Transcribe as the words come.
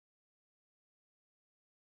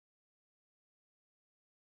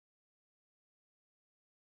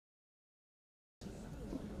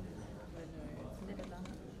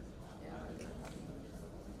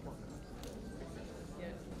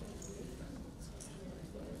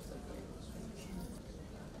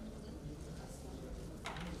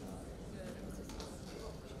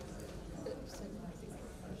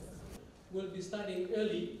will be starting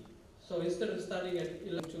early. So instead of starting at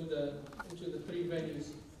 11 into the three venues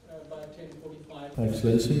by 10:45.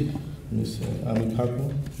 Excellency, Ms. Ami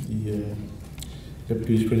Kako, the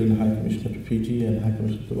Deputy President High Commissioner to Fiji and High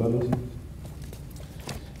Commissioner to Tuvalu,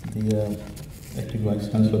 the Acting Vice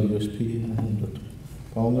Chancellor of USP and Dr.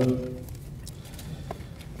 Founder,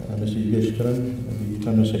 Mr. Yogesh Karan, the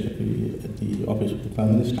Permanent Secretary at the Office of the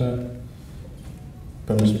Prime Minister,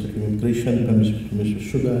 Permanent Secretary of Immigration, Permanent Secretary of Ministry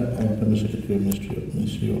of Sugar, and Permanent Secretary of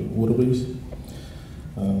Ministry of Waterways,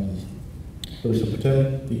 Professor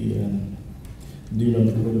Patel, the Dean of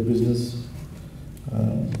the Board of Business,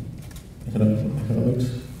 Economics,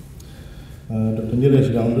 Dr.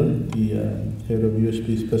 Neeraj Gounder, the Head of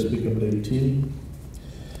USP's Pacific Update Team,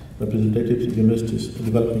 representatives of universities,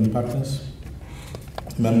 developing partners,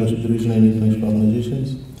 members of the regional and international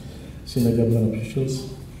organizations, senior government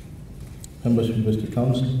officials, members of the University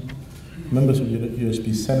Council, members of the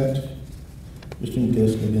USP Senate, distinguished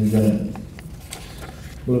guests, ladies and gentlemen.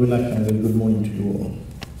 Good morning to you all.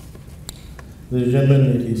 Ladies and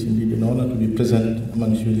gentlemen, it is indeed an honor to be present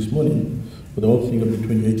amongst you this morning for the opening of the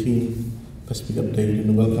 2018 Pacific Update and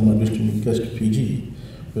to welcome our distinguished guest to Fiji.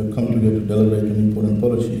 We have come together to deliberate on important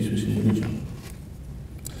policy issues in the region.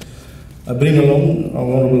 I bring along our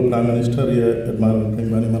Honorable Prime Minister, Admiral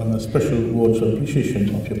Prem a special words of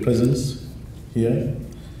appreciation of your presence here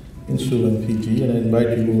in Sulu and Fiji, and I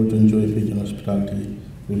invite you all to enjoy Fijian hospitality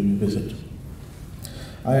during your visit.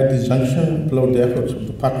 I, at this juncture, applaud the efforts of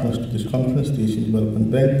the partners to this conference, the Asian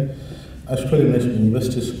Development Bank, Australian National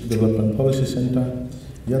Investors Development Policy Centre,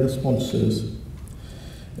 the other sponsors,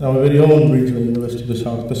 and our very own regional university, the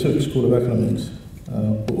South Pacific School of Economics,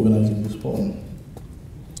 for organising this forum.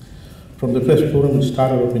 From the first forum which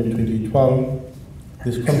started off in 2012,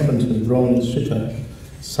 this conference has grown in stature,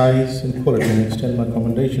 size and quality, and I extend my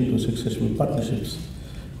commendation to successful partnerships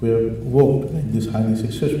we have worked to make this highly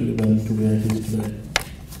successful event to where it is today.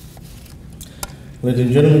 Ladies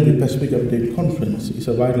and gentlemen, the Pacific Update Conference is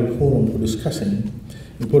a vital forum for discussing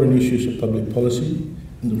important issues of public policy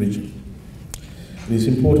in the region. It is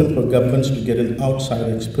important for governments to get an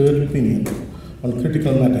outside expert opinion on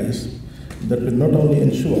critical matters that will not only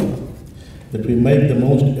ensure that we make the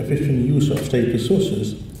most efficient use of state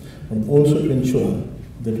resources, but also to ensure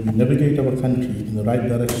that we navigate our country in the right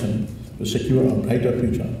direction to secure a brighter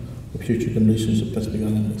future for future generations of Pacific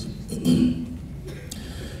Islanders.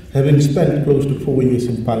 Having spent close to 4 years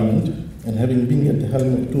in Parliament and having been at the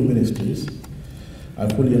helm of 2 ministries, I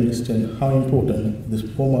fully understand how important this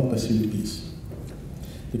former pursuit is.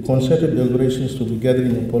 The concerted deliberations through the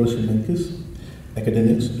gathering of policymakers,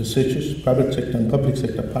 academics, researchers, private sector and public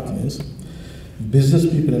sector partners, business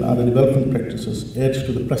people and other development practices adds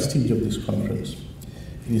to the prestige of this conference.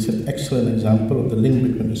 It is an excellent example of the link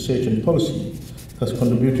between research and policy, thus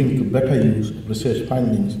contributing to better use of research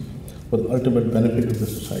findings for the ultimate benefit of the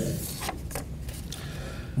society.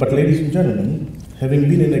 But ladies and gentlemen, having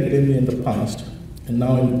been in academia in the past and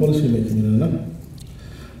now in policy making arena,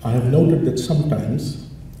 I have noted that sometimes,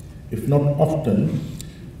 if not often,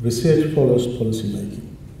 research follows policy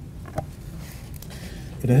making.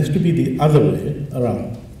 It has to be the other way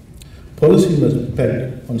around. Policy must be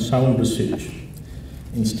pegged on sound research.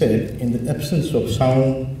 Instead, in the absence of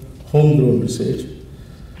sound, homegrown research,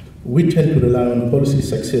 we tend to rely on policy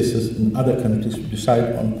successes in other countries to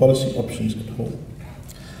decide on policy options at home.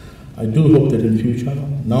 I do hope that in future,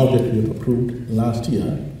 now that we have approved last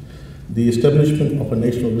year the establishment of a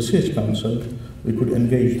National Research Council, we could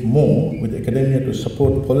engage more with academia to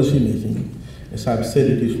support policy making. As I've said,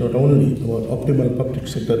 it is not only about optimal public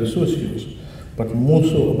sector resource use, but more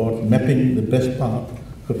so about mapping the best path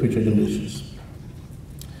for future generations.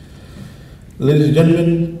 Ladies and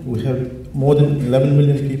gentlemen, we have more than 11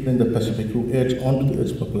 million people in the Pacific who adds on to the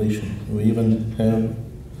Earth's population. We even have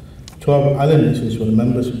 12 island nations who are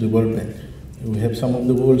members of the World Bank. We have some of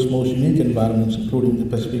the world's most unique environments, including the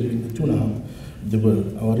Pacific being the tuna hub of the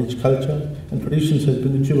world. Our rich culture and traditions has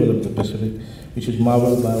been the jewel of the Pacific, which is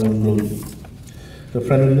marveled by all globally. The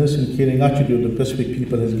friendliness and caring attitude of the Pacific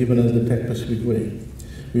people has given us the Tech Pacific way.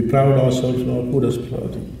 We pride ourselves on our food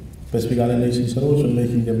hospitality. Pacific Island nations are also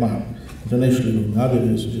making their mark internationally in other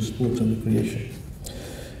areas such as sports and recreation.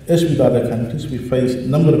 As with other countries, we face a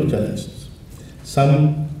number of challenges.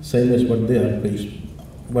 Some same as what they are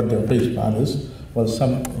faced by others, while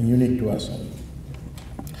some are unique to us only.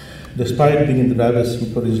 Despite being in the driver's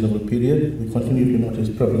seat for a reasonable period, we continue to notice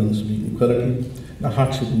prevalence of inequality and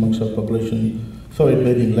hardship amongst our population, though at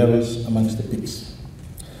varying levels amongst the peaks.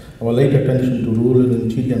 Our late attention to rural,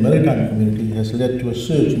 interior, and maritime community has led to a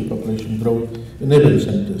surge in population growth in urban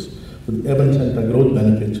centres, with urban centre growth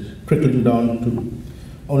benefits trickling down to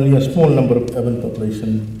only a small number of urban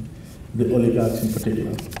population, the oligarchs in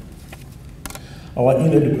particular. Our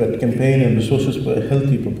inadequate campaign and resources for a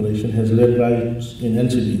healthy population has led rise in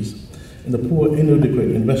NCDs, and the poor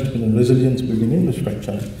inadequate investment in resilience building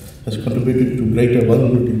infrastructure has contributed to greater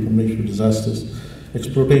vulnerability from natural disasters,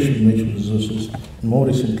 exploitation of natural resources, and more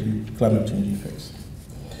recently, climate change effects.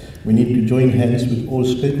 We need to join hands with all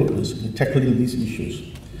stakeholders in tackling these issues.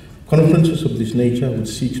 Conferences of this nature, which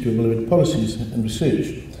seeks to evaluate policies and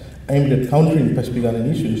research aimed at countering Pacific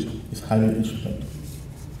Island issues, is highly instrumental.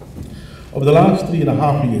 Over the last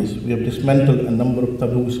 3.5 years, we have dismantled a number of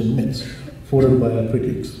taboos and myths forwarded by our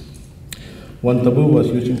critics. One taboo was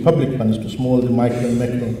using public funds to small and micro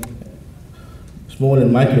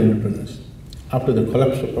entrepreneurs. After the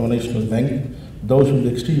collapse of our national bank, those on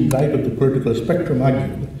the extreme right of the political spectrum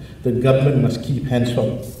argued that government must keep hands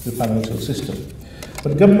off the financial system.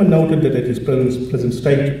 But government noted that at its present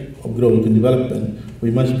state of growth and development, we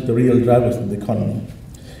must be the real drivers of the economy.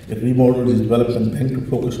 It remodeled its development bank to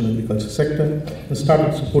focus on the agriculture sector and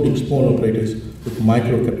started supporting small operators with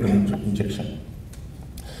micro-capital injection.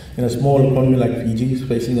 In a small economy like Fiji's,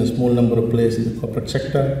 facing a small number of players in the corporate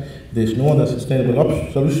sector, there is no other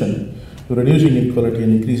sustainable solution to reducing inequality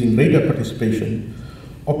and increasing greater participation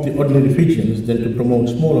of the ordinary Fijians than to promote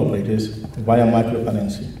small operators via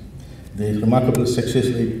microfinancing. There is remarkable success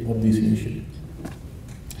rate of these initiatives.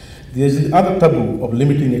 There is the other taboo of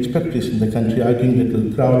limiting expertise in the country, arguing that it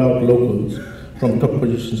will crowd out locals from top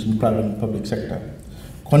positions in private and public sector.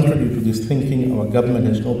 Contrary to this thinking, our government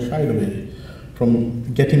has not shied away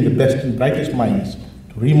from getting the best and brightest minds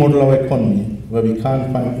to remodel our economy where we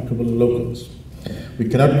can't find equal locals. We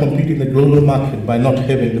cannot compete in the global market by not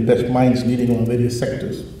having the best minds leading our various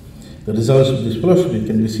sectors. The results of this philosophy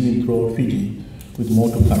can be seen throughout Fiji, with more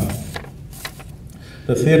to come.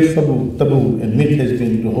 The third taboo and myth has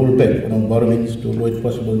been to hold back on our borrowings to avoid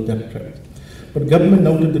possible debt trap. But government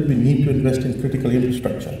noted that we need to invest in critical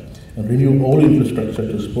infrastructure and renew all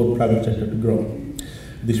infrastructure to support private sector to grow.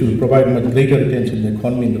 This will provide much greater returns in the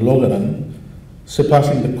economy in the longer run,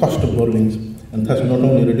 surpassing the cost of borrowings, and thus not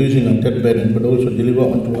only reducing our debt burden, but also deliver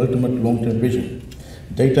onto ultimate long-term vision.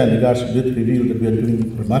 Data in regards to this reveal that we are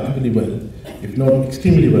doing remarkably well, if not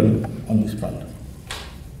extremely well, on this front.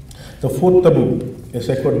 The fourth taboo, as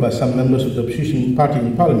echoed by some members of the opposition party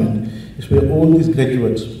in Parliament, is where all these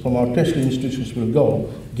graduates from our tertiary institutions will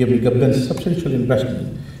go, given government's substantial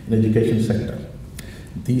investment in the education sector.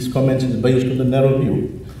 These comments are based on the narrow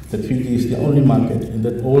view that Fiji is the only market and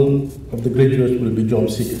that all of the graduates will be job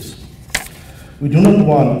seekers. We do not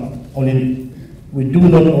only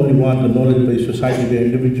want a knowledge-based society where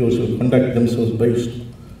individuals will conduct themselves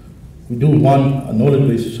we do want a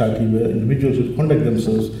knowledge-based society where individuals will conduct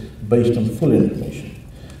themselves based on full information.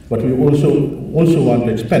 But we also want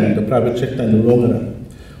to expand the private sector in the long run.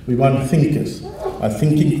 We want thinkers, a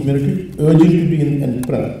thinking community urging to be an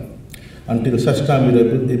entrepreneur. Until such time we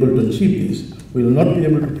are able to achieve this, we will not be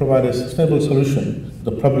able to provide a sustainable solution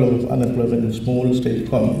to the problem of unemployment in small state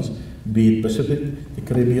economies, be it Pacific, the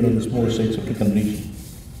Caribbean, or the small states African region.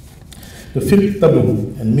 The fifth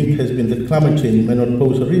taboo and myth has been that climate change may not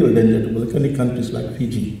pose a real danger to volcanic countries like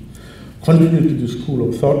Fiji. Contrary to this school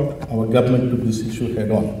of thought, our government took this issue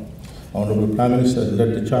head on. Our Honourable Prime Minister has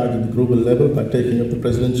led the charge at the global level by taking up the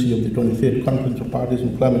presidency of the 23rd Conference of Parties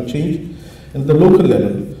on Climate Change. And at the local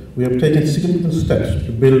level, we have taken significant steps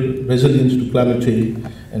to build resilience to climate change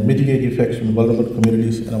and mitigate effects on vulnerable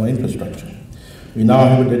communities and our infrastructure. We now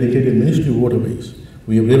have a dedicated Ministry of Waterways.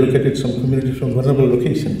 We have relocated some communities from vulnerable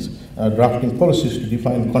locations and are drafting policies to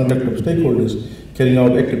define conduct of stakeholders carrying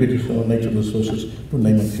out activities on our natural resources, to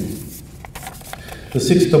name a few. The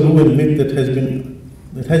sixth taboo and myth that has been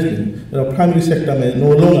that our primary sector may no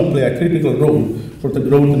longer play a critical role for the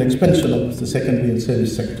growth and expansion of the secondary and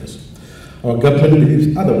service sectors. Our government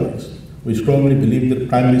believes otherwise. We strongly believe that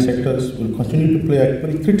primary sectors will continue to play a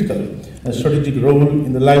very critical and strategic role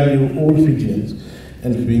in the livelihood of all Fijians.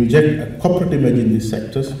 And if we inject a corporate image in these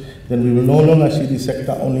sectors, then we will no longer see the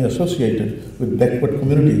sector only associated with backward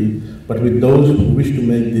community, but with those who wish to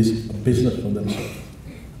make this a business for themselves.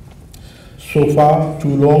 So far,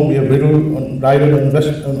 too long, we have relied on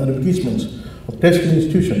advertisements of tertiary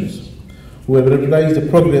institutions who have advertised the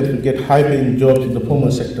programs to get high-paying jobs in the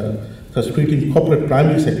formal sector, thus treating corporate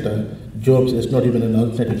primary sector jobs as not even an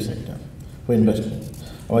alternative sector for investment.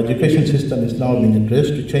 Our education system is now being addressed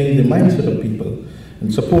to change the mindset of people,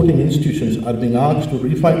 and supporting institutions are being asked to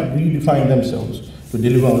redefine themselves to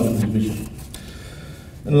deliver on this vision.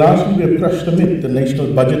 And lastly, we have crushed the myth that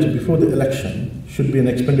national budgets before the election should be an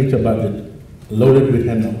expenditure budget loaded with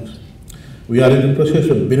handouts. We are in the process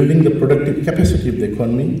of building the productive capacity of the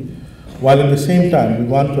economy. while at the same time we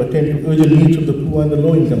want to attend to urgent needs of the poor and the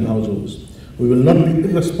low-income households. We will not be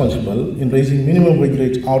irresponsible in raising minimum wage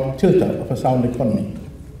rates out of kilter of a sound economy.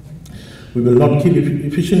 We will not kill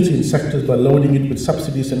efficiency in sectors by loading it with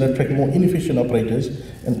subsidies and attract more inefficient operators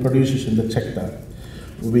and producers in the sector.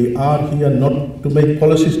 We are here not to make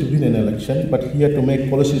policies to win an election, but here to make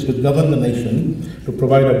policies to govern the nation, to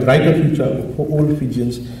provide a brighter future for all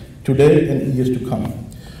Fijians today and years to come.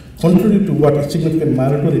 Contrary to what a significant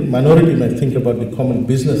minority may think about the common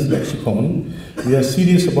business lexicon, we are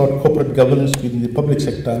serious about corporate governance within the public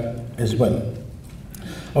sector as well.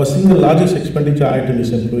 Our single largest expenditure item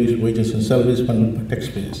is employees' wages and salaries funded by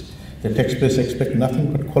taxpayers. The taxpayers expect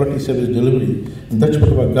nothing but quality service delivery, and that's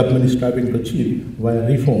what our government is striving to achieve via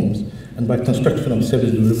reforms and by construction of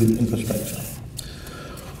service delivery infrastructure.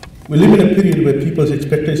 We live in a period where people's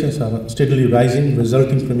expectations are steadily rising,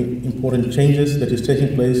 resulting from important changes that is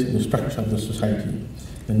taking place in the structure of the society.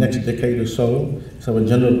 The next decade or so, as our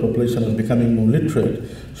general population is becoming more literate,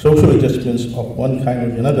 social adjustments of one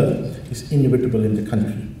kind or another is inevitable in the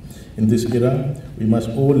country. In this era, we must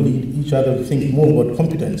all lead each other to think more about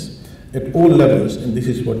competence at all levels, and this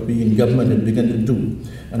is what we in government have begun to do.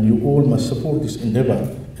 And you all must support this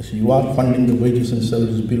endeavor as you are funding the wages and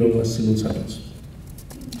salaries below our civil servants.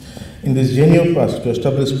 In this journey for us to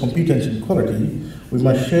establish competence and quality, we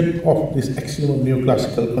must shed off this axiom of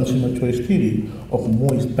neoclassical consumer choice theory of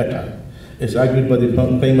more is better, as argued by the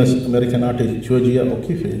famous American artist Georgia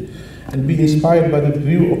O'Keeffe, and be inspired by the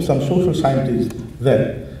view of some social scientists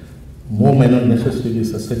that more may not necessarily be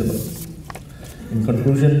sustainable. In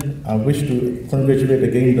conclusion, I wish to congratulate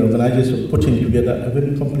again the organizers for putting together a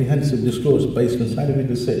very comprehensive discourse based on scientific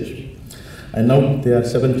research. I note there are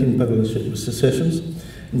 17 parallel sessions.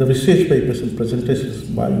 The research papers and presentations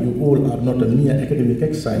by you all are not a mere academic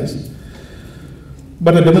exercise,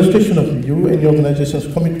 but a demonstration of you and your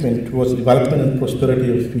organization's commitment towards the development and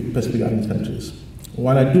prosperity of Pacific Island countries.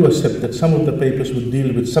 While I do accept that some of the papers would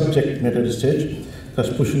deal with subject matter research,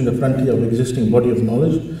 thus pushing the frontier of existing body of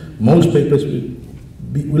knowledge, most papers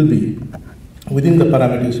will be within the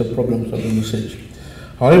parameters of problem-solving research.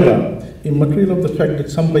 However, immaterial of the fact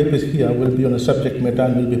that some papers here will be on a subject matter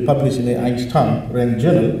and will be published in a Einstein-ranked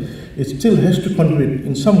journal, it still has to contribute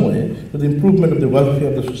in some way to the improvement of the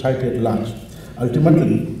welfare of the society at large.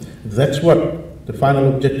 Ultimately, that's what the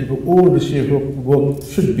final objective of all research work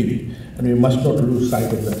should be, and we must not lose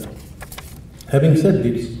sight of that. Having said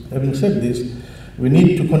this, we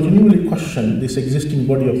need to continually question this existing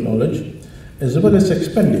body of knowledge, as well as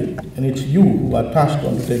expand it, and it's you who are tasked to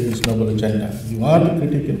undertake this noble agenda. You are the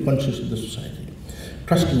critical conscience of the society.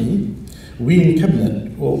 Trust me, we in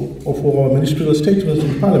Cabinet, or for our ministerial statements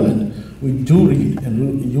in Parliament, we do read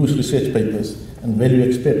and use research papers and value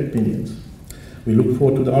expert opinions. We look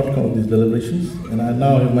forward to the outcome of these deliberations, and I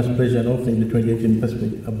now have much pleasure in offering the 2018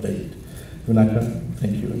 Pacific Update. Vinaka,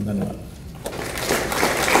 thank you, and Dhanwad.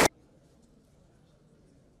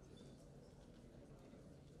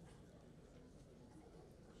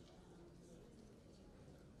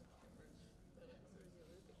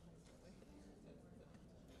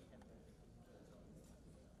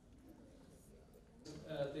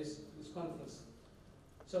 This conference.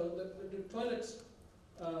 So the toilets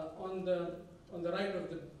on the right of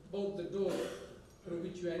both the door through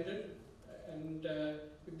which you entered, and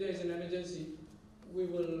if there is an emergency, we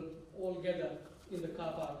will all gather in the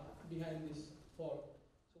car park behind this hall.